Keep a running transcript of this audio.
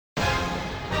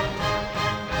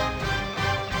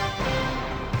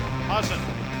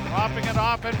dropping it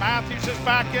off, and Matthews is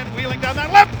back in, wheeling down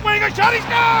that left wing, a shot, he scores!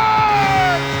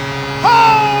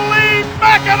 Holy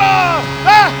Mackinac!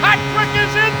 The hat trick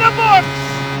is in the books!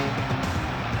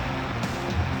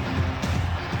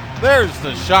 There's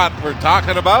the shot we're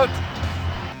talking about.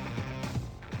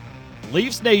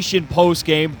 Leafs Nation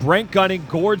postgame. Brent Gunning,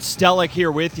 Gord Stellick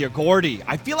here with you. Gordy,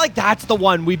 I feel like that's the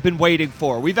one we've been waiting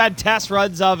for. We've had test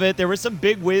runs of it. There were some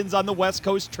big wins on the West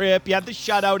Coast trip. You had the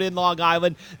shutout in Long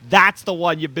Island. That's the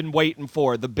one you've been waiting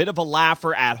for. The bit of a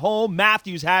laugher at home.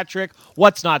 Matthews hat trick.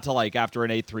 What's not to like after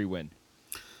an 8-3 win?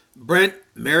 Brent,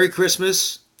 Merry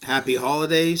Christmas. Happy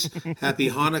holidays, happy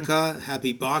Hanukkah,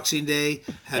 happy Boxing Day,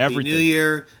 happy Everything. New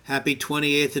Year, happy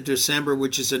 28th of December,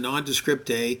 which is a nondescript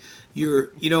day.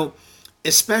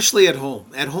 Especially at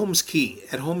home. At home's key.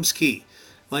 At home's key.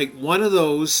 Like one of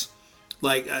those,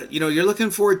 you're looking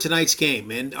forward to tonight's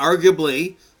game. And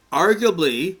arguably,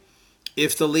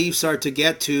 if the Leafs are to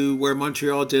get to where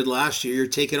Montreal did last year, you're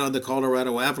taking on the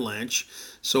Colorado Avalanche.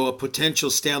 So a potential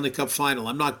Stanley Cup final.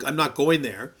 I'm not going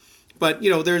there. But,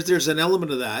 there's an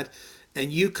element of that.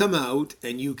 And you come out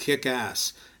and you kick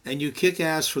ass. And you kick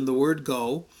ass from the word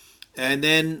go. And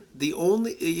then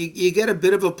you get a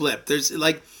bit of a blip. There's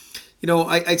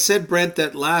I said, Brent,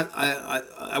 that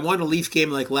I want a Leaf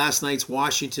game like last night's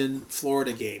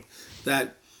Washington-Florida game.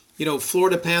 That,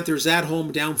 Florida Panthers at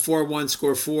home, down 4-1,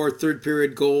 score 4, third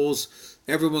period goals.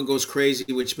 Everyone goes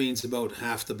crazy, which means about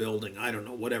half the building. I don't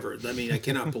know, whatever. I mean, I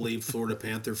cannot believe Florida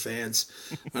Panther fans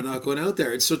are not going out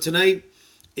there. And so tonight,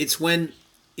 it's when,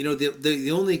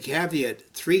 the only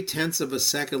caveat, 0.3 of a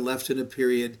second left in a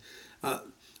period.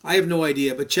 I have no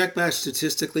idea, but check back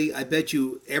statistically. I bet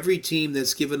you every team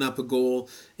that's given up a goal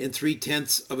in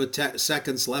 0.3 of a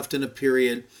seconds left in a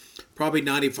period, probably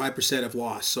 95% have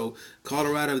lost. So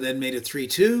Colorado then made it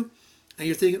 3-2, and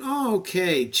you're thinking, oh,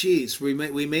 okay, geez, we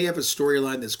may have a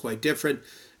storyline that's quite different.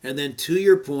 And then to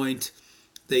your point,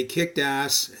 they kicked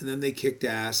ass, and then they kicked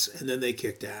ass, and then they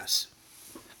kicked ass.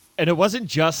 And it wasn't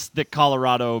just that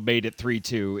Colorado made it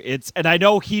 3-2. And I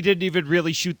know he didn't even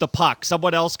really shoot the puck.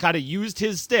 Someone else kind of used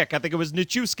his stick. I think it was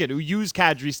Nichushkin who used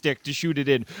Kadri's stick to shoot it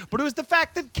in. But it was the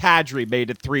fact that Kadri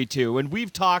made it 3-2. And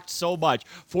we've talked so much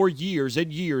for years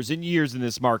and years and years in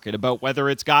this market about whether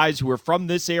it's guys who are from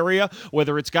this area,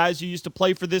 whether it's guys who used to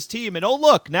play for this team. And oh,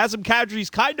 look, Nazem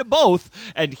Kadri's kind of both.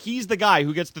 And he's the guy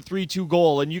who gets the 3-2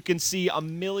 goal. And you can see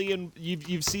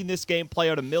you've seen this game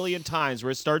play out a million times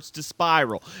where it starts to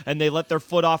spiral and they let their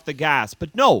foot off the gas.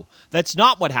 But no, that's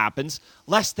not what happens.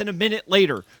 Less than a minute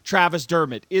later, Travis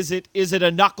Dermott. Is it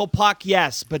a knuckle puck?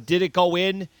 Yes. But did it go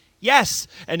in? Yes,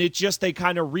 and it's just they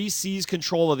kind of re-seize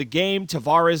control of the game.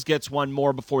 Tavares gets one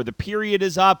more before the period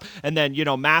is up, and then,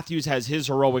 Matthews has his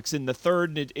heroics in the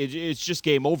third, and it's just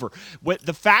game over.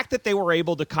 The fact that they were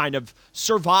able to kind of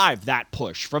survive that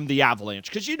push from the Avalanche,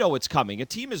 because it's coming. A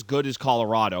team as good as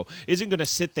Colorado isn't going to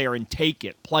sit there and take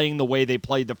it, playing the way they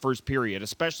played the first period,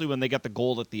 especially when they got the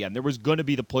goal at the end. There was going to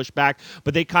be the pushback,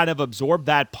 but they kind of absorbed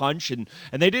that punch, and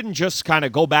they didn't just kind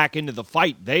of go back into the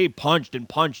fight. They punched and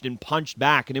punched and punched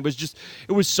back, and it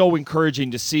was so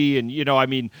encouraging to see. And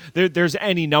there's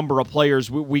any number of players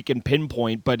we can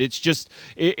pinpoint, but it just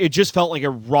felt like a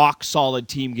rock solid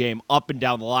team game up and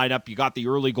down the lineup. You got the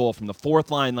early goal from the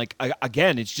fourth line.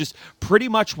 Again, it's just pretty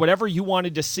much whatever you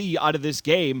wanted to see out of this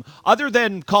game, other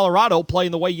than Colorado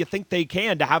playing the way you think they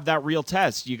can to have that real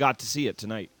test. You got to see it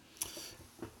tonight.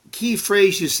 Key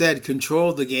phrase you said,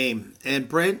 control the game. And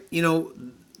Brent,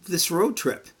 this road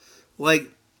trip,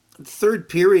 third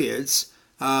periods.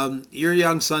 Your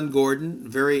young son, Gordon,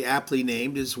 very aptly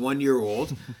named, is 1 year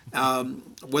old.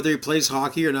 Whether he plays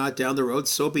hockey or not down the road,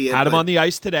 so be it. Had him on the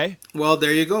ice today. Well,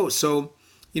 there you go. So,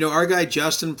 our guy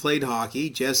Justin played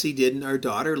hockey. Jessie didn't. Our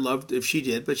daughter loved if she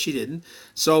did, but she didn't.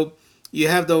 So you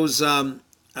have those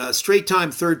straight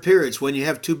time third periods when you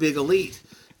have too big a lead.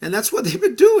 And that's what they've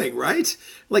been doing, right?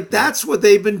 That's what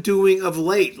they've been doing of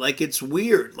late. It's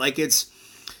weird.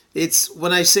 It's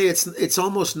when I say it's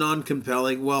almost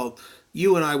non-compelling, well,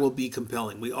 you and I will be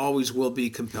compelling. We always will be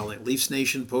compelling. Leafs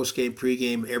Nation, postgame,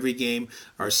 pregame, every game.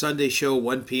 Our Sunday show,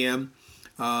 1 p.m.,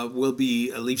 will be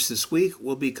Leafs This Week,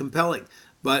 will be compelling.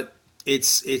 But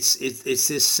it's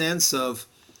this sense of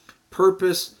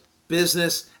purpose,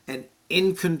 business, and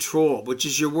in control, which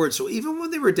is your word. So even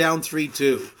when they were down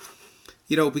 3-2,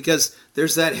 because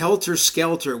there's that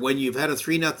helter-skelter when you've had a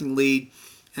 3-0 lead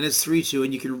and it's 3-2,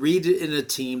 and you can read it in a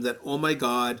team that, oh my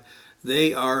God,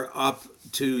 they are up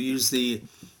to use the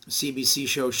CBC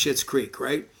show Schitt's Creek,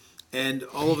 right? And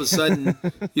all of a sudden,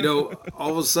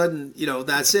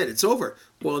 that's it. It's over.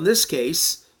 Well, in this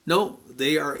case, no,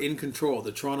 they are in control.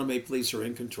 The Toronto Maple Leafs are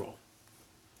in control.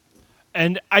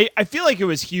 And I feel like it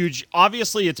was huge.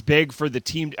 Obviously, it's big for the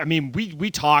team. I mean, we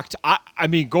talked. I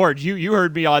mean, Gord, you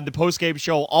heard me on the postgame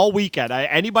show all weekend.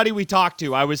 Anybody we talked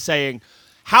to, I was saying,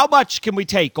 how much can we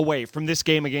take away from this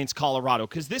game against Colorado?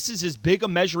 Because this is as big a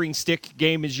measuring stick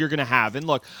game as you're going to have. And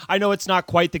look, I know it's not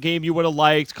quite the game you would have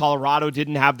liked. Colorado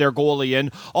didn't have their goalie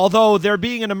in, although there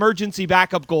being an emergency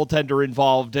backup goaltender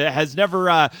involved has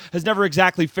never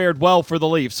exactly fared well for the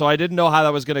Leafs. So I didn't know how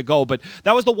that was going to go. But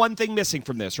that was the one thing missing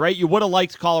from this, right? You would have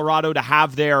liked Colorado to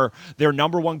have their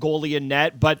number one goalie in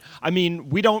net. But, I mean,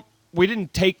 we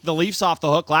didn't take the Leafs off the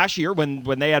hook last year when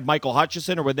they had Michael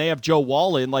Hutchison or when they have Joe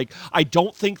Wall in. Like, I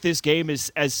don't think this game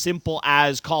is as simple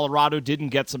as Colorado didn't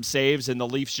get some saves and the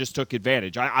Leafs just took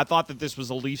advantage. I thought that this was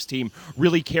a Leafs team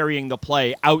really carrying the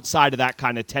play outside of that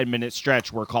kind of 10-minute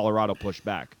stretch where Colorado pushed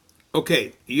back.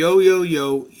 Okay, yo,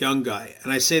 young guy.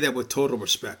 And I say that with total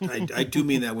respect. I do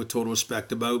mean that with total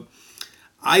respect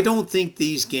I don't think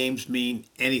these games mean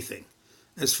anything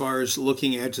as far as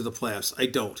looking ahead to the playoffs. I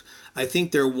don't. I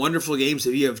think they're wonderful games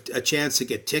if you have a chance to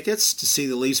get tickets to see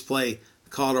the Leafs play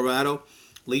Colorado,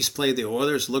 Leafs play the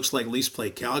Oilers. It looks like Leafs play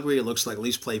Calgary. It looks like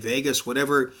Leafs play Vegas.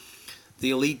 Whatever the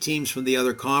elite teams from the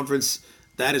other conference,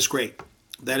 that is great.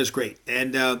 That is great.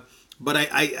 And but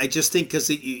I just think because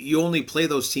you only play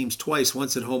those teams twice,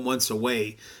 once at home, once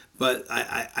away. But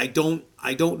I don't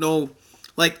know.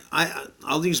 Like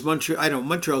I'll use Montreal. I know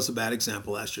Montreal's a bad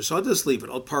example last year, so I'll just leave it.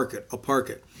 I'll park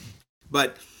it.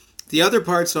 But the other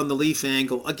parts on the Leaf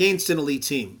angle against an elite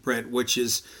team, Brent, which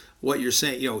is what you're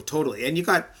saying, totally. And you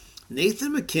got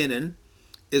Nathan McKinnon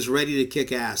is ready to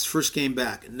kick ass. First game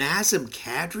back. Nazem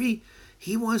Kadri,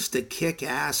 he wants to kick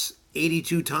ass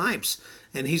 82 times.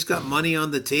 And he's got money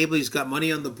on the table. He's got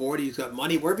money on the board. He's got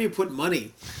money. Wherever you put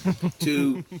money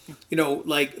to,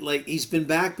 like he's been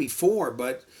back before,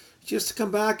 but just to come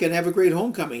back and have a great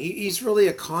homecoming. He's really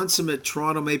a consummate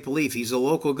Toronto Maple Leaf. He's a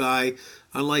local guy,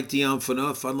 unlike Dion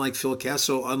Phaneuf, unlike Phil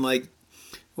Kessel, unlike,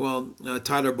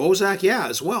 Tyler Bozak,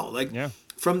 as well.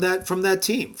 From that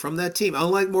team.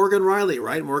 Unlike Morgan Riley,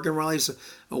 right? Morgan Riley's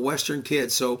a Western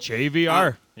kid. So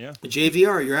JVR,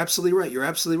 JVR, you're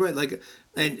absolutely right. Like,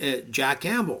 and Jack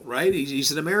Campbell, right?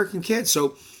 He's an American kid.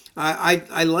 So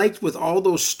I liked with all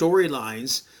those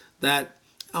storylines that,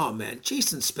 oh man,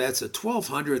 Jason Spezza,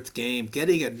 1200th game,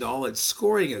 getting acknowledged,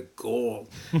 scoring a goal.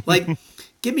 Like,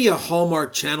 give me a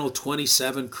Hallmark Channel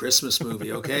 27 Christmas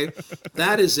movie, okay?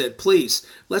 That is it, please.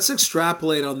 Let's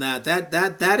extrapolate on that.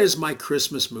 That is my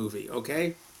Christmas movie,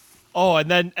 okay? Oh,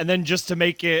 and then just to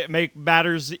make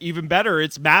matters even better,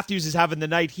 it's Matthews is having the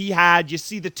night he had. You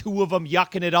see the two of them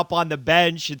yucking it up on the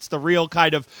bench. It's the real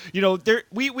kind of,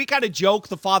 we kind of joke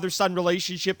the father-son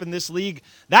relationship in this league.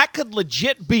 That could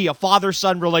legit be a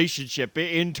father-son relationship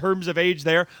in terms of age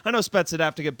there. I know Spets would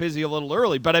have to get busy a little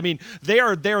early, but I mean,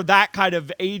 they're that kind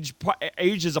of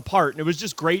ages apart, and it was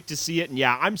just great to see it. And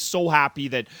yeah, I'm so happy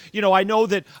that, I know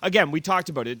that, again, we talked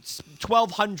about it.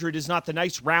 1,200 is not the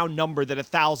nice round number that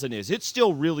 1,000 is. It's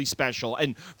still really special.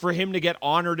 And for him to get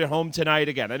honored at home tonight,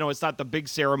 again, I know it's not the big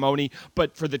ceremony,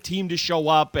 but for the team to show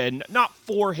up, and not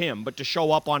for him, but to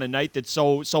show up on a night that's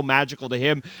so magical to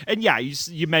him. And yeah,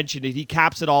 you mentioned it. He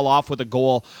caps it all off with a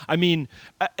goal. I mean,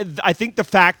 I think the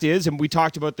fact is, and we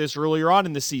talked about this earlier on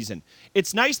in the season,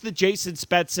 it's nice that Jason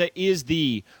Spezza is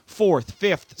the 4th,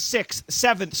 5th, 6th,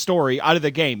 7th story out of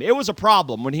the game. It was a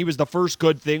problem when he was the first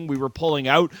good thing we were pulling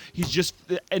out.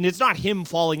 And it's not him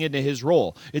falling into his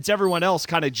role. It's everyone else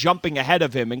kind of jumping ahead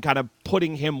of him and kind of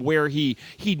putting him where he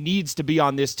needs to be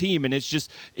on this team. And it's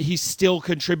just, he's still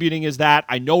contributing as that.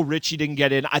 I know Richie didn't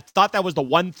get in. I thought that was the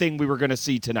one thing we were going to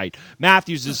see tonight.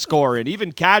 Matthews is scoring,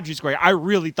 even Kadri's scoring. I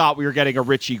really thought we were getting a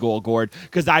Richie goal, Gord,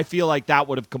 because I feel like that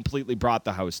would have completely brought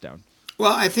the house down.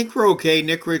 Well, I think we're okay.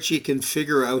 Nick Ritchie can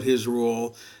figure out his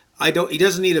role. He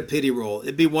doesn't need a pity role.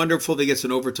 It'd be wonderful if he gets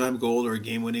an overtime goal or a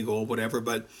game-winning goal, whatever.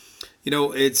 But,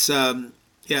 it's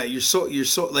you're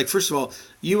so like, first of all,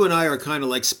 you and I are kind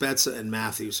of like Spezza and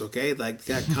Matthews, okay? Like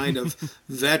that kind of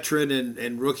veteran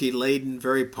and rookie laden,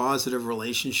 very positive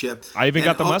relationship. I even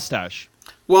got the mustache.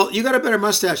 Well, you got a better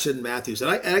mustache than Matthews,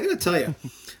 and I got to tell you,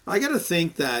 I got to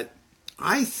think that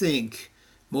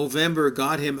Movember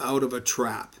got him out of a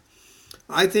trap.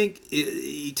 I think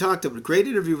he talked about a great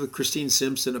interview with Christine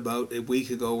Simpson about a week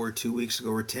ago or 2 weeks ago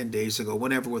or 10 days ago,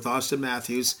 whenever, with Austin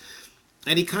Matthews.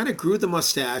 And he kind of grew the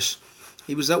mustache.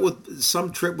 He was out with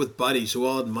some trip with buddies who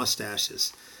all had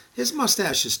mustaches. His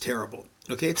mustache is terrible.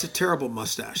 Okay, it's a terrible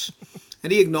mustache.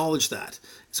 And he acknowledged that.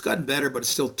 It's gotten better, but it's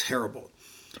still terrible.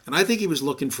 And I think he was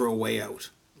looking for a way out.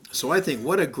 So I think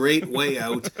what a great way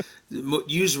out.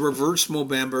 Use reverse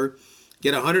Movember.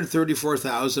 get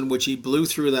 134,000, which he blew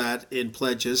through that in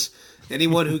pledges.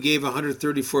 Anyone who gave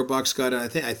 $134 got, I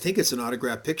think it's an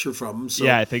autographed picture from him. So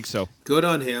Yeah, I think so. good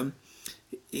on him.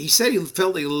 He said he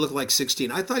felt like he looked like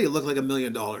 16. I thought he looked like $1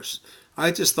 million.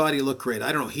 I just thought he looked great.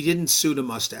 I don't know. He didn't suit a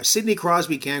mustache. Sidney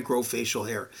Crosby can't grow facial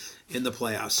hair in the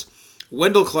playoffs.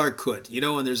 Wendell Clark could,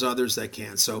 and there's others that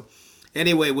can. So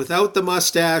anyway, without the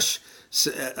mustache,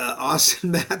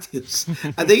 Austin Matthews,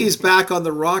 I think he's back on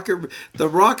the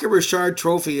Rocket Richard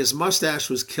Trophy. His mustache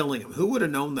was killing him. Who would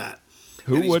have known that?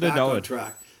 Who would have known? On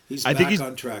track. He's I back think he's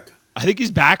on track. I think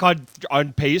he's back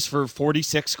on pace for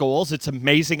 46 goals. It's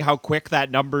amazing how quick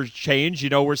that number's changed.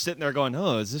 We're sitting there going,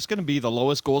 oh, is this going to be the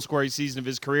lowest goal scoring season of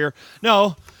his career?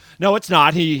 No, it's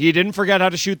not. He didn't forget how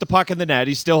to shoot the puck in the net.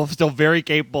 He's still very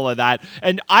capable of that.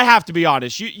 And I have to be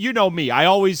honest. You know me.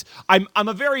 I'm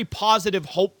a very positive,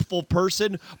 hopeful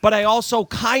person, but I also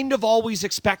kind of always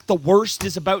expect the worst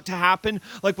is about to happen.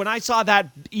 Like when I saw that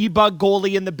E-Bug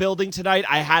goalie in the building tonight,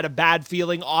 I had a bad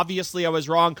feeling. Obviously, I was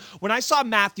wrong. When I saw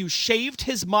Matthews shaved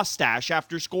his mustache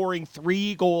after scoring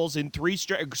 3 goals in 3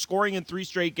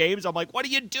 straight games, I'm like, what are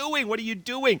you doing? What are you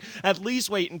doing? At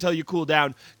least wait until you cool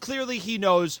down. Clearly, he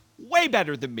knows way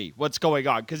better than me what's going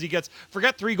on because he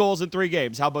forget 3 goals in 3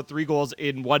 games. How about 3 goals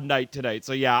in one night tonight?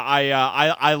 So yeah,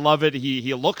 I love it.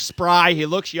 He looks spry, he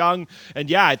looks young, and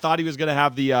yeah, I thought he was going to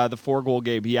have the 4-goal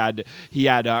game he had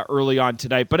early on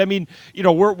tonight. But I mean,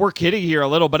 we're kidding here a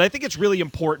little, but I think it's really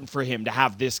important for him to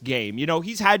have this game.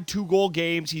 He's had 2-goal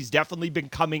games. He's definitely been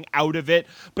coming out of it,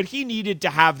 but he needed to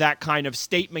have that kind of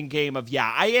statement game of,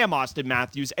 yeah, I am Austin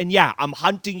Matthews, and yeah, I'm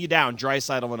hunting you down,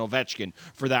 Draisaitl and Ovechkin,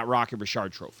 for that Rocket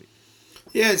Richard Trophy.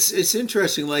 Yeah, it's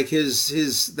interesting. Like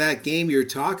his that game you're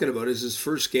talking about is his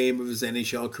first game of his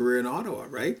NHL career in Ottawa,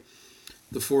 right?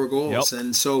 The 4 goals, Yep.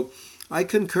 And so I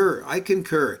concur.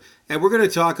 And we're going to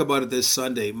talk about it this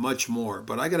Sunday much more.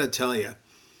 But I got to tell you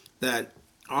that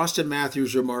Austin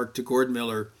Matthews' remark to Gord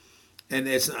Miller, and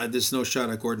there's no shot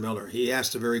at Gord Miller. He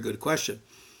asked a very good question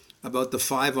about the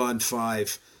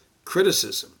 5-on-5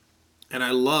 criticism, and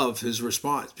I love his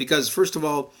response because first of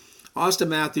all, Austin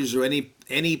Matthews or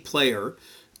any player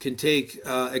can take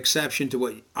exception to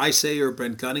what I say or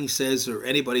Brent Gunning says or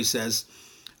anybody says.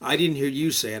 I didn't hear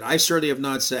you say it. I certainly have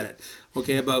not said it.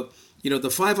 Okay, about the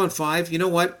 5-on-5. You know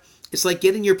what? It's like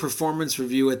getting your performance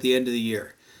review at the end of the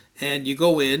year, and you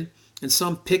go in and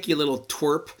some picky little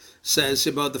twerp says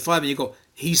about the 5, and you go,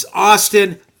 "He's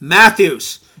Austin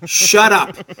Matthews. Shut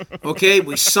up." Okay,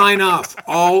 we sign off.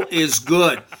 All is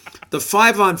good. The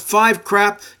 5-on-5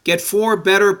 crap, get 4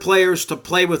 better players to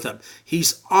play with him.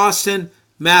 He's Austin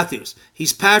Matthews.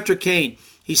 He's Patrick Kane.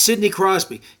 He's Sidney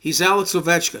Crosby. He's Alex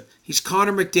Ovechkin. He's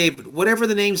Connor McDavid. Whatever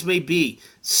the names may be.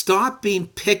 Stop being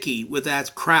picky with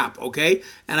that crap, okay?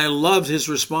 And I loved his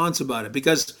response about it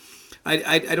because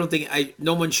I don't think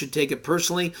no one should take it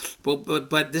personally,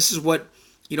 but this is what,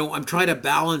 I'm trying to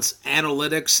balance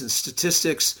analytics and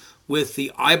statistics with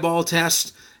the eyeball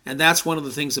test. And that's one of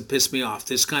the things that pissed me off,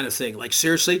 this kind of thing. Like,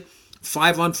 seriously,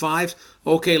 5-on-5?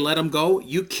 Okay, let him go.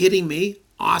 You kidding me?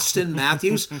 Austin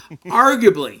Matthews?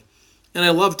 Arguably. And I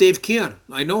love Dave Keon.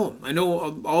 I know him. I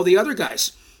know all the other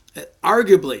guys.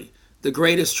 Arguably the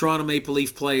greatest Toronto Maple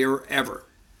Leaf player ever.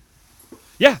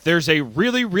 Yeah, there's a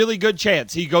really, really good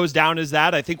chance he goes down as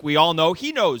that. I think we all know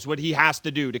he knows what he has to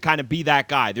do to kind of be that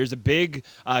guy. There's a big,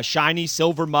 shiny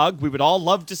silver mug. We would all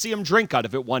love to see him drink out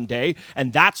of it one day,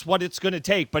 and that's what it's going to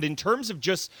take. But in terms of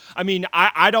just,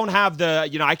 I don't have the,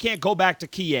 I can't go back to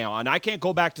Keon. I can't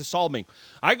go back to Salming.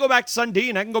 I go back to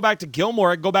Sundin. I can go back to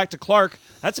Gilmore. I can go back to Clark.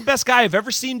 That's the best guy I've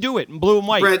ever seen do it in blue and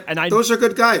white. Brett, those are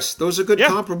good guys. Those are good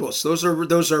comparables.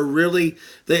 Those are really,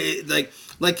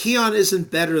 like Keon isn't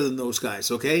better than those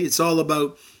guys, okay? It's all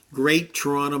about great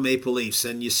Toronto Maple Leafs,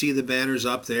 and you see the banners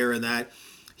up there and that.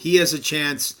 He has a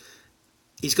chance.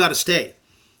 He's got to stay.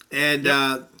 And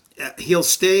he'll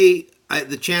stay,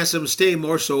 the chance of him staying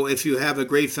more so if you have a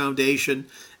great foundation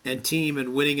and team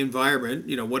and winning environment,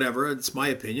 whatever, it's my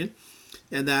opinion.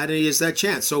 And he has that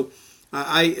chance. So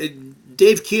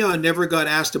Dave Keon never got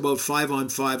asked about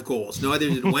 5-on-5 goals. Neither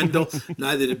did Wendell,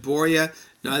 neither did Borja,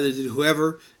 neither did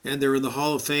whoever, and they're in the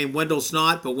Hall of Fame. Wendell's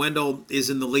not, but Wendell is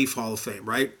in the Leaf Hall of Fame,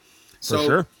 right? So, for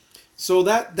sure. So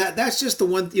that's just the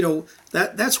one,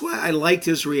 that's why I liked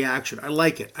his reaction. I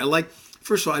like it.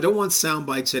 First of all, I don't want sound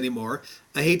bites anymore.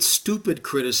 I hate stupid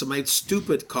criticism. I hate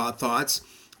stupid thoughts.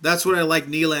 That's what I like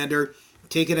Nylander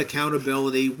taking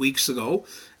accountability weeks ago.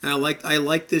 And I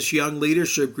like this young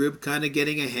leadership group kind of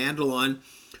getting a handle on,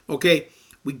 okay,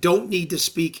 we don't need to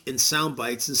speak in sound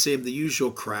bites and say the usual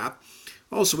crap.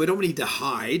 Also, we don't need to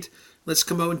hide. Let's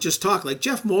come out and just talk. Like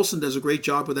Jeff Molson does a great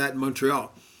job with that in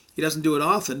Montreal. He doesn't do it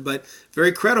often, but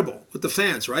very credible with the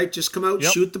fans, right? Just come out,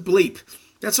 Yep. shoot the bleep.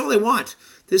 That's all they want.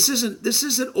 This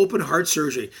isn't open heart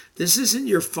surgery. This isn't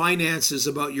your finances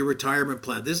about your retirement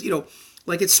plan. This,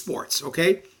 like it's sports,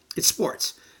 okay? It's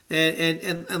sports.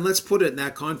 And let's put it in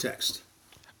that context.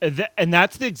 And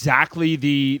that's exactly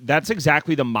the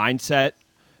mindset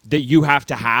that you have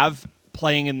to have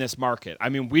playing in this market. I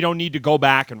mean, we don't need to go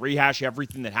back and rehash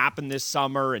everything that happened this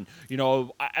summer and,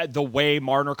 the way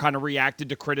Marner kind of reacted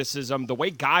to criticism, the way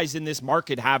guys in this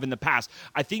market have in the past.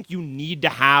 I think you need to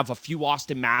have a few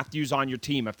Austin Matthews on your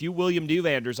team, a few William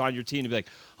Nylanders on your team to be like,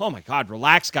 oh my God,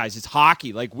 relax, guys. It's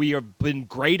hockey. Like, we have been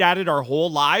great at it our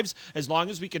whole lives. As long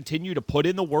as we continue to put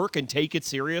in the work and take it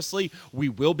seriously, we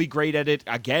will be great at it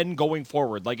again going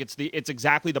forward. Like, it's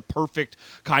exactly the perfect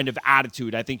kind of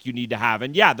attitude I think you need to have.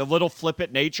 And yeah, the little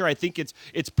flippant nature, I think it's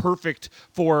perfect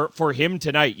for him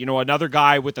tonight. Another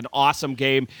guy with an awesome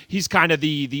game. He's kind of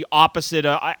the opposite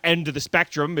end of the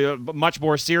spectrum, much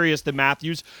more serious than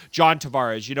Matthews. John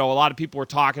Tavares, a lot of people were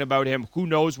talking about him. Who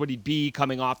knows what he'd be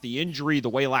coming off the injury, the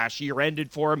way last year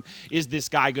ended for him. Is this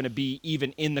guy going to be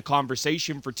even in the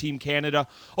conversation for Team Canada?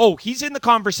 Oh, he's in the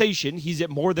conversation. He's at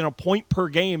more than a point per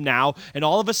game now. And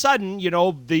all of a sudden,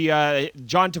 the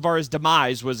John Tavares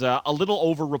demise was a little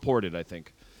over-reported, I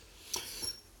think.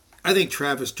 I think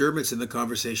Travis Dermott's in the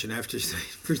conversation after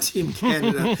for Team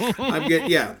Canada.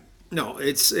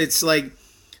 It's like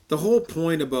the whole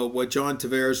point about what John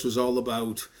Tavares was all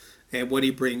about and what he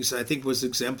brings, I think, was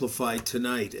exemplified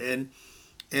tonight. And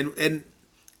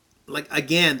like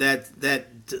again,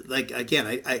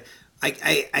 I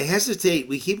hesitate.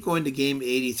 We keep going to game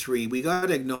 83. We got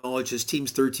to acknowledge this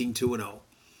team's 13-2-0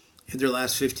 in their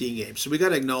last 15 games. So we got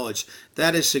to acknowledge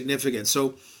that is significant.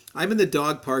 So I'm in the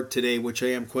dog park today, which I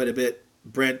am quite a bit,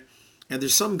 Brent, and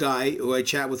there's some guy who I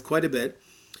chat with quite a bit,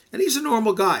 and he's a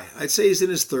normal guy. I'd say he's in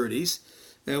his 30s.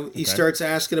 And he starts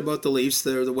asking about the Leafs,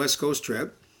 the West Coast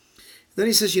trip. Then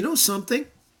he says, you know something?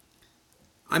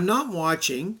 I'm not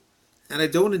watching, and I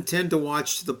don't intend to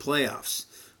watch the playoffs.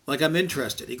 Like, I'm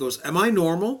interested. He goes, am I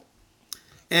normal?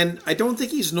 And I don't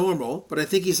think he's normal, but I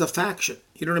think he's a faction.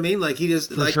 You know what I mean? Like, he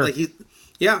just,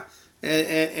 yeah.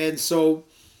 And so,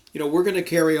 we're going to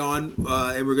carry on,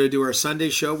 and we're going to do our Sunday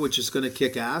show, which is going to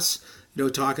kick ass.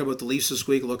 Talking about the Leafs this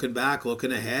week, looking back,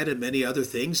 looking ahead, and many other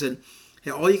things. And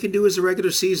all you can do is the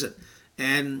regular season.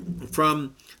 And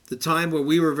from the time where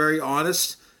we were very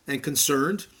honest and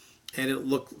concerned, and it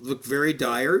looked very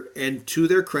dire, and to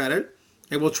their credit,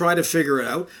 and we'll try to figure it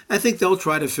out. I think they'll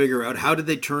try to figure out how did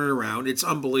they turn it around. It's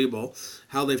unbelievable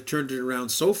how they've turned it around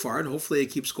so far, and hopefully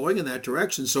it keeps going in that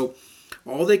direction. So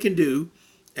all they can do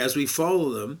as we follow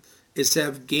them is to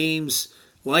have games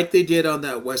like they did on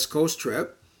that West Coast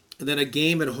trip, and then a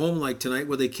game at home like tonight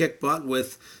where they kick butt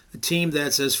with a team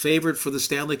that's as favored for the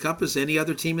Stanley Cup as any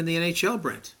other team in the NHL,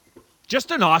 Brent.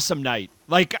 Just an awesome night.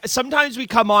 Like, sometimes we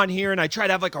come on here and I try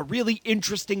to have like a really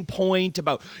interesting point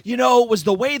about, it was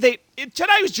the way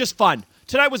tonight was just fun.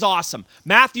 Tonight was awesome.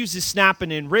 Matthews is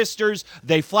snapping in wristers.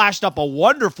 They flashed up a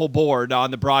wonderful board on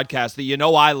the broadcast that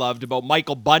I loved about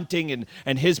Michael Bunting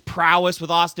and his prowess with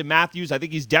Austin Matthews. I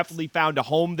think he's definitely found a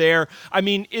home there. I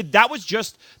mean, that was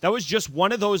just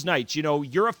one of those nights.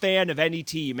 You're a fan of any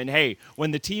team, and hey,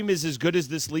 when the team is as good as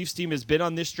this Leafs team has been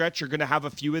on this stretch, you're going to have a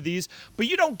few of these, but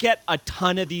you don't get a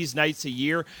ton of these nights a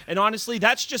year. And honestly,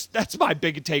 that's my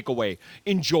big takeaway.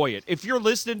 Enjoy it. If you're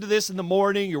listening to this in the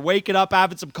morning, you're waking up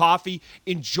having some coffee,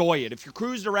 enjoy it. If you're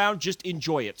cruising around, just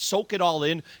enjoy it. Soak it all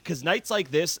in, because nights like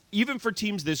this, even for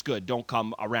teams this good, don't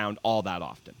come around all that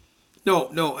often.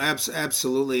 No,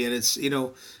 absolutely. And it's,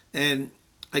 and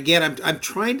again, I'm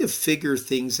trying to figure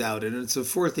things out. And it's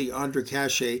unfortunately Andre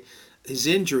Cachet, his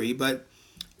injury, but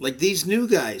like these new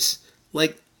guys,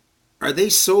 like, are they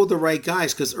so the right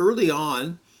guys? Because early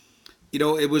on,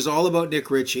 it was all about Nick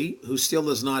Ritchie, who still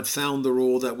has not found the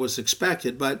role that was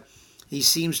expected, but he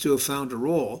seems to have found a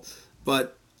role.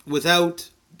 But without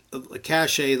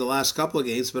Cachet the last couple of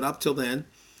games, but up till then,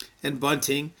 and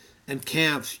Bunting and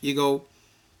Camp, you go,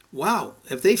 wow,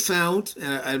 if they found,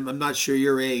 and I'm not sure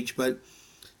your age, but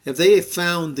if they have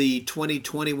found the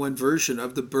 2021 version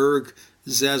of the Berg,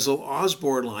 Zezel,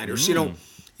 Osborne liners,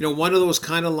 one of those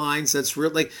kind of lines that's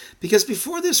really, because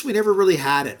before this, we never really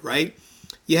had it, right?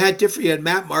 You had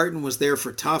Matt Martin was there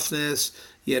for toughness.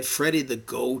 You had Freddie the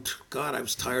GOAT. God, I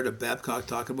was tired of Babcock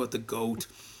talking about the GOAT.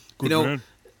 Man.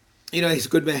 He's a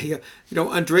good man.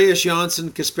 Andreas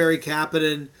Janssen, Kasperi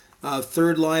Kapanen,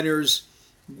 third liners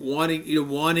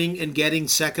wanting and getting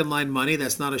second line money.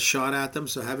 That's not a shot at them,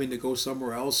 so having to go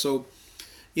somewhere else. So,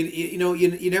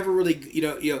 you never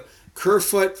really,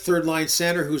 Kerfoot, third line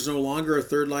center, who's no longer a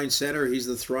third line center. He's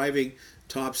the thriving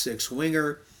top six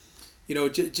winger.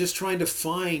 just trying to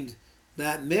find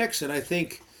that mix. And I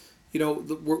think,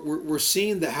 we're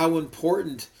seeing how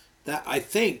important that I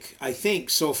think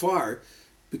so far,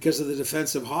 because of the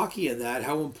defensive hockey and that,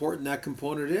 how important that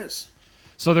component is.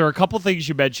 So there are a couple things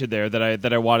you mentioned there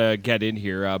that I want to get in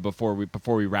here before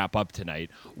we wrap up tonight.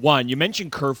 One, you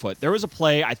mentioned Kerfoot. There was a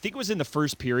play, I think it was in the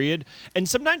first period, and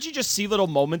sometimes you just see little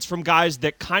moments from guys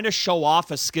that kind of show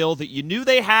off a skill that you knew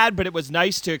they had, but it was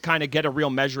nice to kind of get a real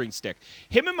measuring stick.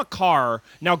 Him and Makar,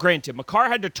 now granted, Makar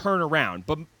had to turn around,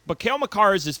 but Cale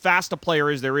Makar is as fast a player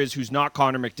as there is who's not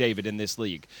Connor McDavid in this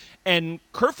league. And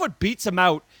Kerfoot beats him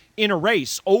out in a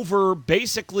race over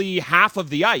basically half of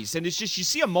the ice. And it's just, you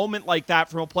see a moment like that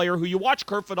from a player who you watch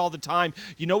Kerfoot all the time.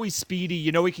 You know he's speedy.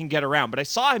 You know he can get around. But I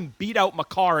saw him beat out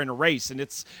Makar in a race, and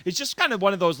it's just kind of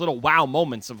one of those little wow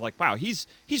moments of like, wow, he's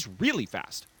really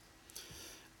fast.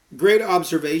 Great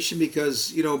observation,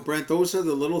 because, Brent, those are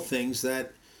the little things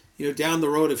that, down the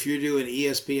road, if you're doing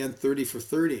ESPN 30 for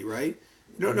 30, right?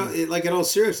 No, like in all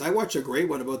seriousness, I watched a great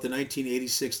one about the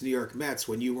 1986 New York Mets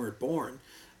when you weren't born,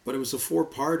 but it was a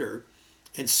 4-parter,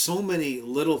 and so many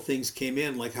little things came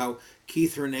in, like how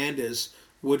Keith Hernandez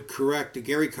would correct.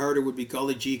 Gary Carter would be,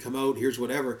 golly gee, come out, here's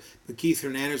whatever, but Keith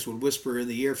Hernandez would whisper in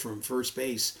the ear from first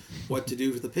base what to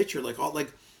do for the pitcher, like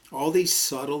all these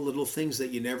subtle little things that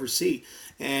you never see.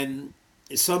 And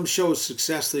some shows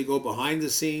successfully go behind the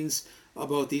scenes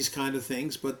about these kind of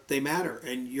things, but they matter,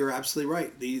 and you're absolutely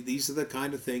right. These are the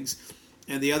kind of things.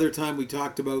 And the other time we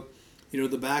talked about,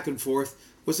 the back and forth,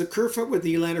 was it Kerfoot with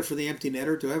Nylander for the empty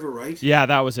netter? Do I have it right? Yeah,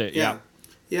 that was it. Yeah,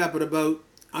 but about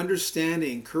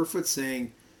understanding Kerfoot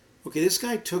saying, okay, this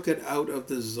guy took it out of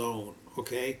the zone,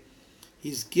 okay?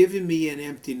 He's giving me an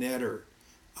empty netter.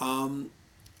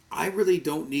 I really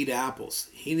don't need apples.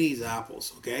 He needs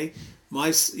apples, okay?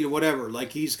 Whatever,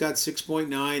 like he's got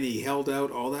 6.9, he held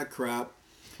out, all that crap.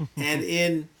 And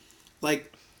in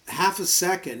like half a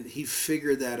second, he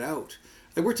figured that out.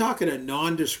 Like, we're talking a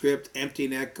nondescript empty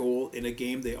net goal in a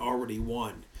game they already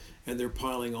won, and they're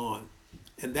piling on.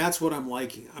 And that's what I'm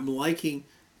liking. I'm liking,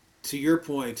 to your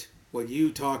point, what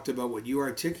you talked about, what you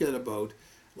articulate about,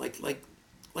 like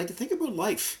think about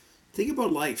life. Think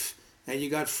about life. And you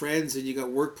got friends and you got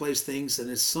workplace things, and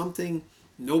it's something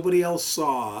nobody else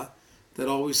saw that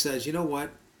always says, you know what,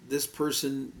 this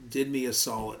person did me a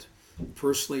solid,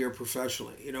 personally or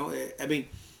professionally. I mean,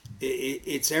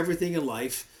 it's everything in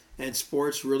life, and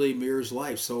sports really mirrors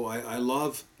life. So I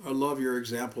love your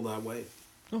example that way.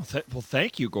 Oh, well,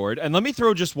 thank you, Gord. And let me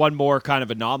throw just one more kind of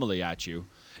anomaly at you.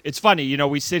 It's funny,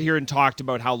 we sit here and talked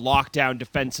about how locked down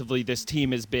defensively this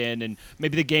team has been, and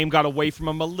maybe the game got away from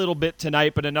them a little bit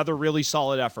tonight, but another really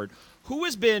solid effort. Who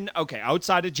has been,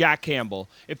 outside of Jack Campbell,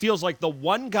 it feels like the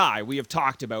one guy we have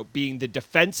talked about being the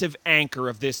defensive anchor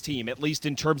of this team, at least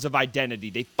in terms of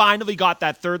identity. They finally got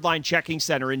that third-line checking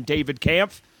center in David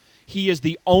Kampf. He is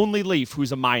the only Leaf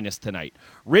who's a minus tonight.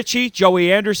 Richie,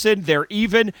 Joey Anderson, they're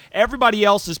even. Everybody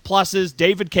else is pluses.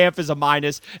 David Kampf is a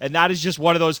minus, and that is just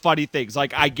one of those funny things.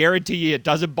 Like, I guarantee you it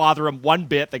doesn't bother him one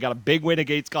bit. They got a big win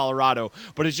against Colorado,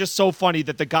 but it's just so funny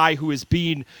that the guy who has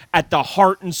been at the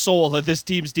heart and soul of this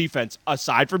team's defense,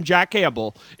 aside from Jack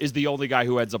Campbell, is the only guy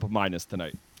who ends up a minus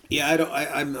tonight. Yeah,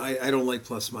 I don't like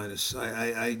plus minus.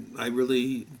 I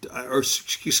really, or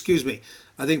excuse me,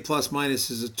 I think plus minus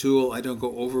is a tool. I don't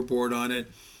go overboard on it.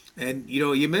 And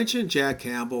you mentioned Jack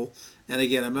Campbell, and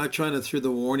again, I'm not trying to throw the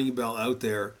warning bell out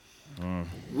there.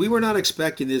 We were not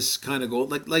expecting this kind of goal.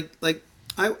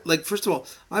 Like first of all,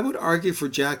 I would argue for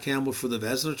Jack Campbell for the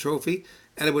Vezina Trophy,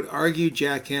 and I would argue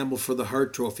Jack Campbell for the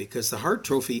Hart Trophy, because the Hart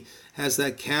Trophy has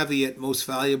that caveat, most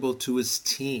valuable to his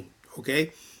team.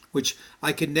 Okay. Which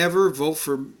I could never vote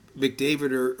for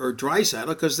McDavid or Draisaitl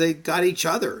because they got each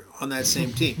other on that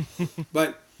same team.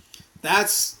 But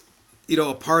that's,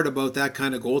 a part about that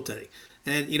kind of goaltending.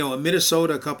 And, in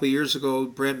Minnesota a couple of years ago,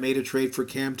 Brent made a trade for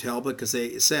Cam Talbot because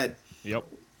they said, yep,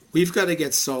 we've got to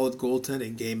get solid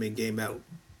goaltending game in, game out.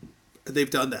 And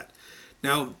they've done that.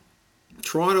 Now,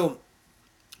 Toronto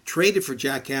traded for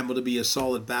Jack Campbell to be a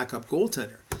solid backup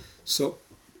goaltender. So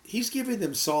he's giving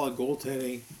them solid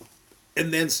goaltending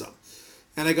and then some.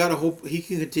 And I got to hope he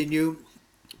can continue.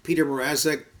 Peter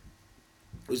Mrazek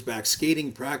was back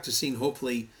skating, practicing,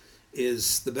 hopefully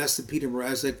is the best of Peter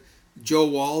Mrazek. Joe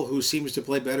Wall, who seems to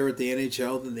play better at the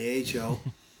NHL than the AHL,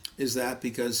 is that,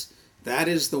 because that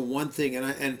is the one thing.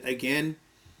 And again,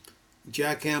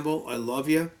 Jack Campbell, I love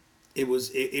you. It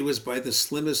was by the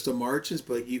slimmest of margins,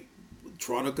 but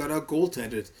Toronto got out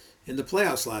goaltended in the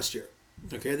playoffs last year.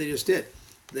 Okay, they just did.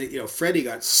 Freddie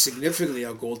got significantly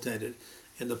out goaltended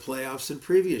in the playoffs in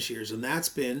previous years, and that's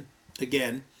been,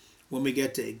 again, when we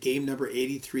get to game number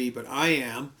 83. But I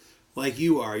am like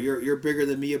you are. You're bigger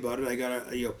than me about it. I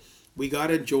gotta, we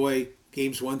gotta enjoy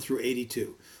games 1 through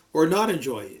 82, or not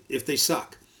enjoy it if they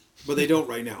suck, but they don't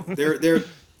right now. They're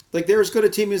like they're as good a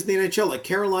team as the NHL. Like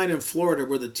Carolina and Florida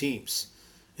were the teams,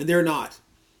 and they're not.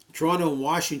 Toronto and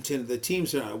Washington, the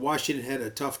teams are not. Washington had a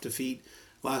tough defeat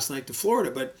last night to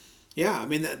Florida, but yeah, I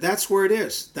mean that's where it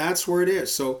is. That's where it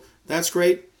is. So that's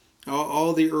great.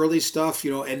 All the early stuff,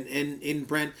 and in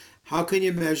Brent, how can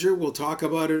you measure? We'll talk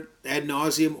about it ad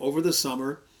nauseum over the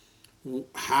summer.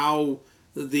 How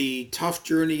the tough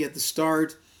journey at the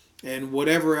start and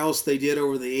whatever else they did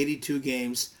over the 82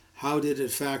 games, how did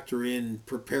it factor in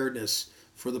preparedness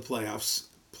for the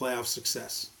playoff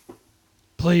success?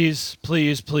 Please,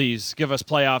 please, please give us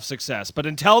playoff success. But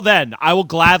until then, I will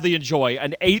gladly enjoy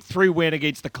an 8-3 win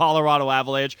against the Colorado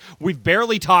Avalanche. We've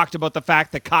barely talked about the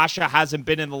fact that Kasha hasn't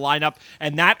been in the lineup,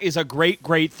 and that is a great,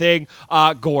 great thing.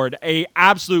 Gord, a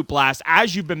absolute blast.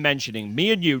 As you've been mentioning,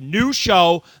 me and you, new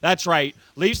show. That's right.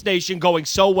 Leafs Nation going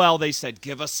so well, they said,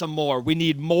 give us some more. We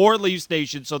need more Leafs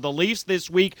Nation. So the Leafs this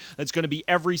week, that's going to be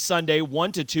every Sunday,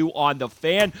 1 to 2 on The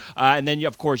Fan. And then,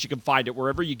 of course, you can find it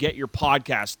wherever you get your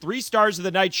podcast. 3 stars of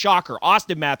the night, shocker.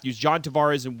 Austin Matthews, John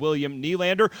Tavares, and William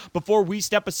Nylander. Before we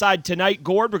step aside tonight,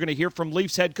 Gord, we're going to hear from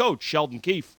Leafs head coach Sheldon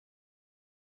Keefe.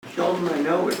 Sheldon, I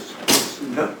know it's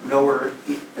nowhere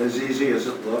as easy as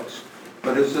it looks,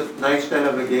 but is it nice to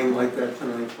have a game like that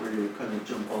tonight where you kind of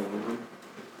jump all over them?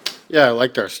 Yeah, I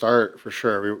liked our start for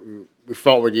sure. We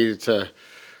felt we needed to,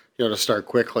 to start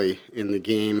quickly in the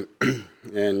game,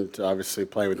 and obviously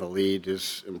playing with the lead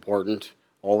is important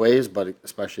always, but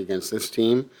especially against this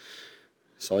team.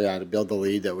 So yeah, to build the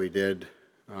lead that we did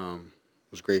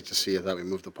was great to see. I thought we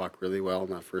moved the puck really well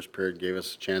in that first period, gave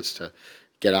us a chance to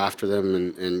get after them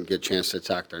and get a chance to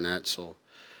attack their net. So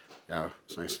yeah,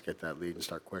 it's nice to get that lead and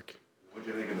start quick. What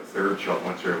do you think in the third shot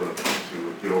once you're able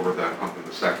to get over that hump in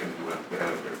the second? You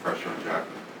had a bit of pressure on Jack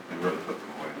and really put them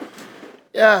away.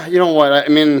 Yeah, you know what? I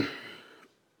mean,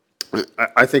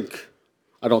 I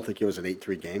don't think it was an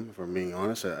 8-3 game, if I'm being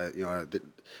honest. I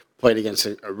played against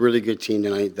a really good team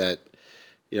tonight that,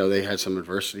 they had some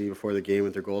adversity before the game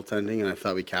with their goaltending, and I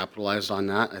thought we capitalized on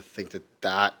that. I think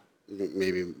that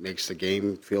maybe makes the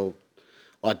game feel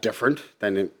a lot different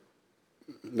than it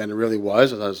really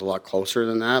was. I thought it was a lot closer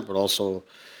than that, but also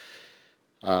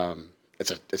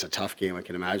it's a tough game. I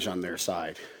can imagine on their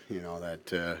side,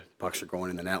 that pucks are going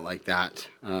in the net like that.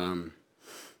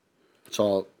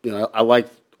 So I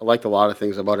liked a lot of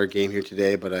things about our game here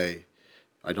today, but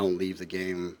I don't leave the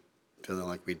game feeling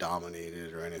like we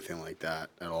dominated or anything like that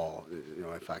at all.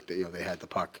 In fact, they had the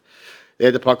puck. They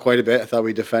had the puck quite a bit. I thought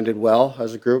we defended well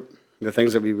as a group. The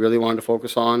things that we really wanted to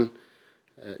focus on,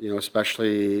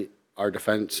 especially our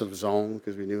defensive zone,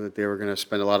 because we knew that they were going to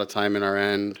spend a lot of time in our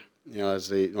end, as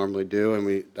they normally do,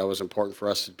 and that was important for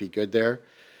us to be good there.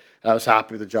 I was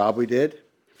happy with the job we did.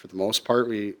 For the most part,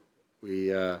 we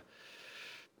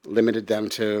limited them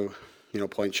to,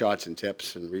 point shots and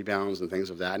tips and rebounds and things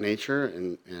of that nature,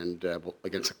 and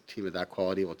against a team of that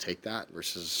quality, we'll take that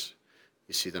versus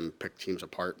you see them pick teams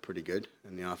apart pretty good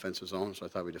in the offensive zone. So I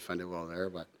thought we defended well there,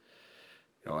 but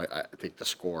I think the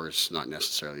score is not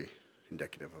necessarily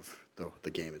indicative of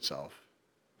the game itself.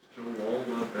 Joe Wall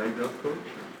not bagged up, Coach?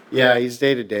 Yeah, he's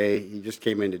day-to-day. He just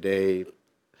came in today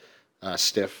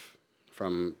stiff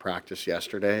from practice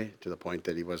yesterday to the point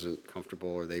that he wasn't comfortable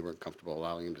or they weren't comfortable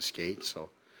allowing him to skate. So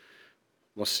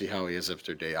we'll see how he is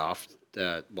after day off,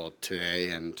 today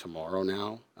and tomorrow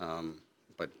now.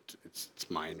 But it's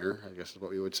minor, I guess is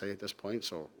what we would say at this point.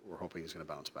 So we're hoping he's going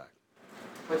to bounce back.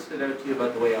 What stood out to you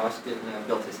about the way Austin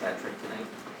built his hat trick tonight?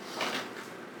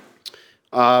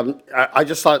 I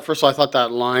just thought, first of all, I thought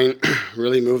that line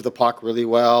really moved the puck really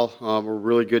well. We're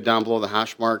really good down below the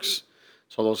hash marks.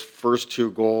 So those first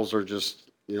 2 goals are just,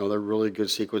 they're really good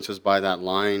sequences by that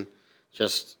line.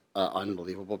 Just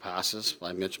unbelievable passes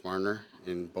by Mitch Marner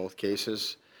in both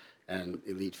cases and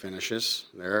elite finishes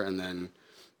there. And then,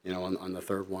 on the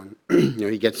third one,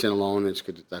 he gets in alone. It's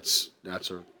good. That's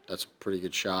a pretty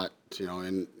good shot,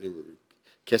 and it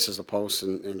kisses the post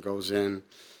and goes in.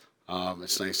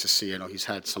 It's nice to see. He's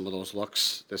had some of those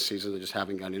looks this season that just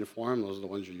haven't gone in for him. Those are the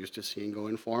ones you're used to seeing go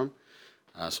in for him.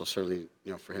 So certainly,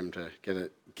 for him to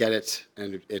get it,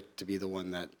 and it to be the one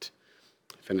that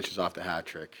finishes off the hat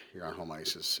trick here on home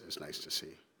ice is nice to see.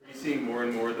 Are you seeing more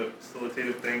and more of the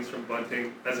facilitative things from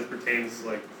Bunting as it pertains,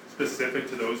 specific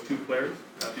to those 2 players,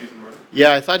 Matthews and Martin?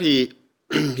 Yeah, I thought he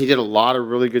did a lot of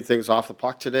really good things off the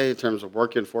puck today in terms of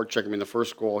working, forecheck. I mean, the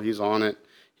first goal, he's on it.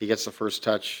 He gets the first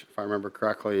touch, if I remember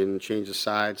correctly, and changes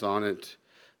sides on it.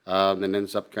 Then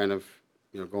ends up kind of,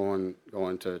 going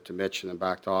to Mitch and then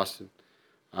back to Austin.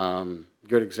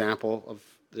 Good example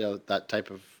that type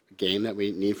of game that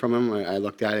we need from him. I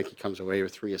looked at it, he comes away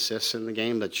with 3 assists in the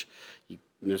game.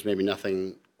 There's maybe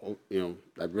nothing,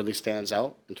 that really stands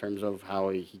out in terms of how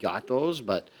he got those,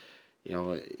 but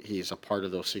he's a part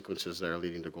of those sequences that are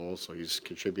leading to goals, so he's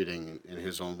contributing in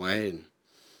his own way, and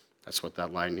that's what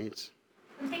that line needs.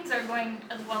 When things are going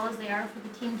as well as they are for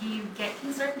the team, do you get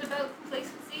concerned about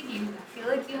complacency? Do you feel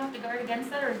like you have to guard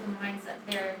against that, or is the mindset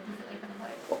there? Do you feel like in a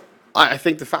way? I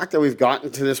think the fact that we've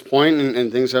gotten to this point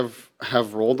and things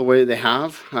have rolled the way they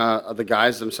have, the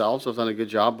guys themselves have done a good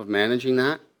job of managing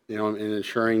that, and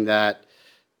ensuring that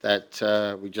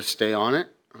we just stay on it.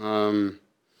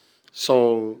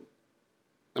 So,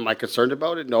 am I concerned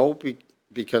about it? No,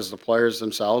 because the players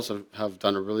themselves have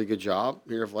done a really good job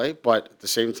here of late. But at the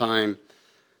same time,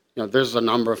 there's a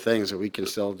number of things that we can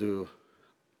still do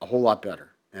a whole lot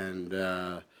better, and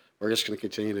we're just going to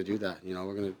continue to do that.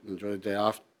 We're going to enjoy the day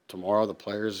off tomorrow. The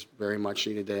players very much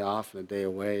need a day off and a day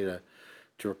away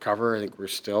to recover. I think we're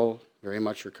still very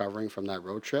much recovering from that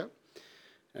road trip.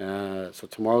 So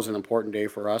tomorrow's an important day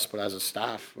for us, but as a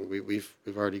staff, we've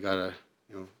already got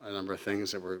a number of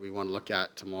things that we want to look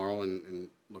at tomorrow and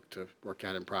look to work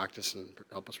at in practice and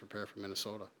help us prepare for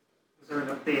Minnesota. Is there an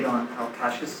update on how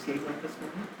Cassius skate went this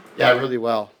morning? Yeah, really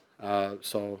well.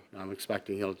 So I'm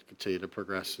expecting he'll continue to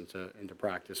progress into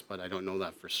practice, but I don't know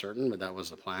that for certain, but that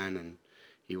was the plan, and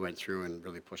he went through and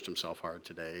really pushed himself hard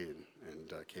today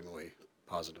and came away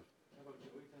positive.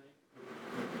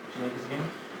 Did you like his game?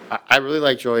 I really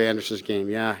like Joey Anderson's game.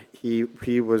 Yeah,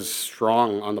 he was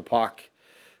strong on the puck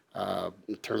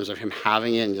in terms of him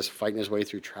having it and just fighting his way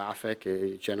through traffic.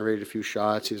 He generated a few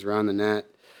shots. He was around the net.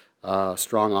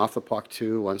 Strong off the puck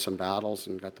too. Won some battles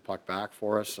and got the puck back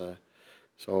for us.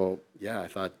 So yeah, I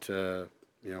thought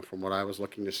from what I was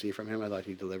looking to see from him, I thought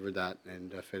he delivered that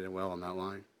and fit in well on that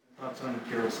line. Thoughts on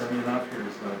Kirill Semyonov here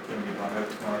is going to be bought out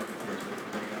tomorrow compared to the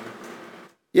other?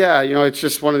 Yeah, it's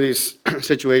just one of these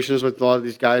situations with a lot of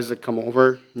these guys that come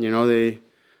over.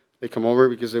 They come over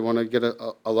because they want to get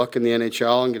a look in the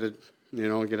NHL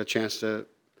and get a chance to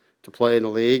play in the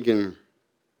league, and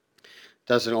it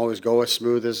doesn't always go as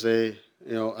smooth as they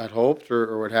had hoped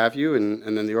or what have you.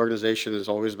 And then the organization has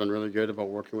always been really good about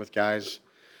working with guys,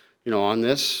 on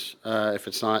this. If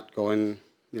it's not going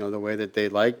the way that they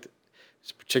liked.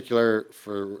 It's particular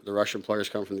for the Russian players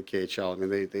coming from the KHL. I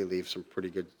mean, they leave some pretty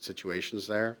good situations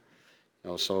there.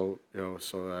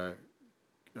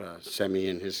 Semi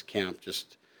and his camp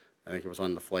I think it was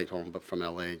on the flight home, but from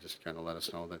LA, just kind of let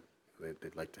us know that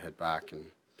they'd like to head back, and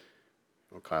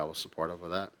Kyle was supportive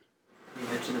of that. You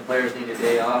mentioned the players need a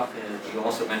day off, and you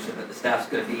also mentioned that the staff's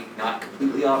going to be not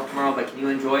completely off tomorrow, but can you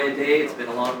enjoy a day? It's been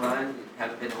a long run. You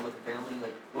haven't been home with the family.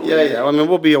 Yeah. I mean,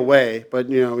 we'll be away, but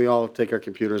we all take our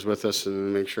computers with us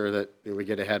and make sure that we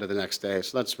get ahead of the next day.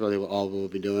 So that's really all we'll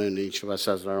be doing. Each of us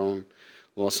has our own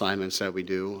little assignments that we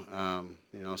do.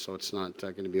 So it's not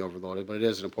going to be overloaded, but it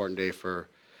is an important day for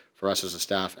us as a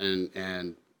staff,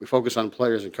 and we focus on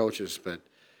players and coaches, but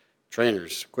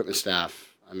trainers, equipment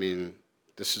staff. I mean,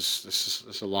 this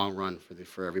is a long run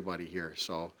for everybody here.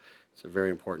 So it's a very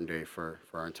important day for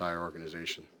our entire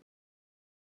organization.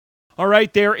 All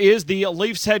right, there is the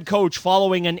Leafs head coach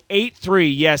following an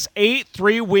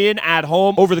 8-3 win at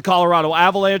home over the Colorado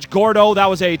Avalanche. Gordo, that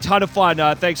was a ton of fun.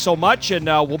 Thanks so much, and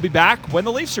we'll be back when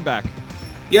the Leafs are back.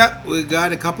 Yeah, we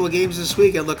got a couple of games this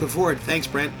week. I'm looking forward. Thanks,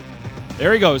 Brent.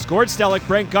 There he goes. Gord Stellick,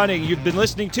 Brent Gunning. You've been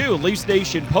listening to Leafs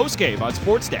Nation postgame on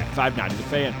Sportsnet 590 The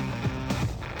Fan.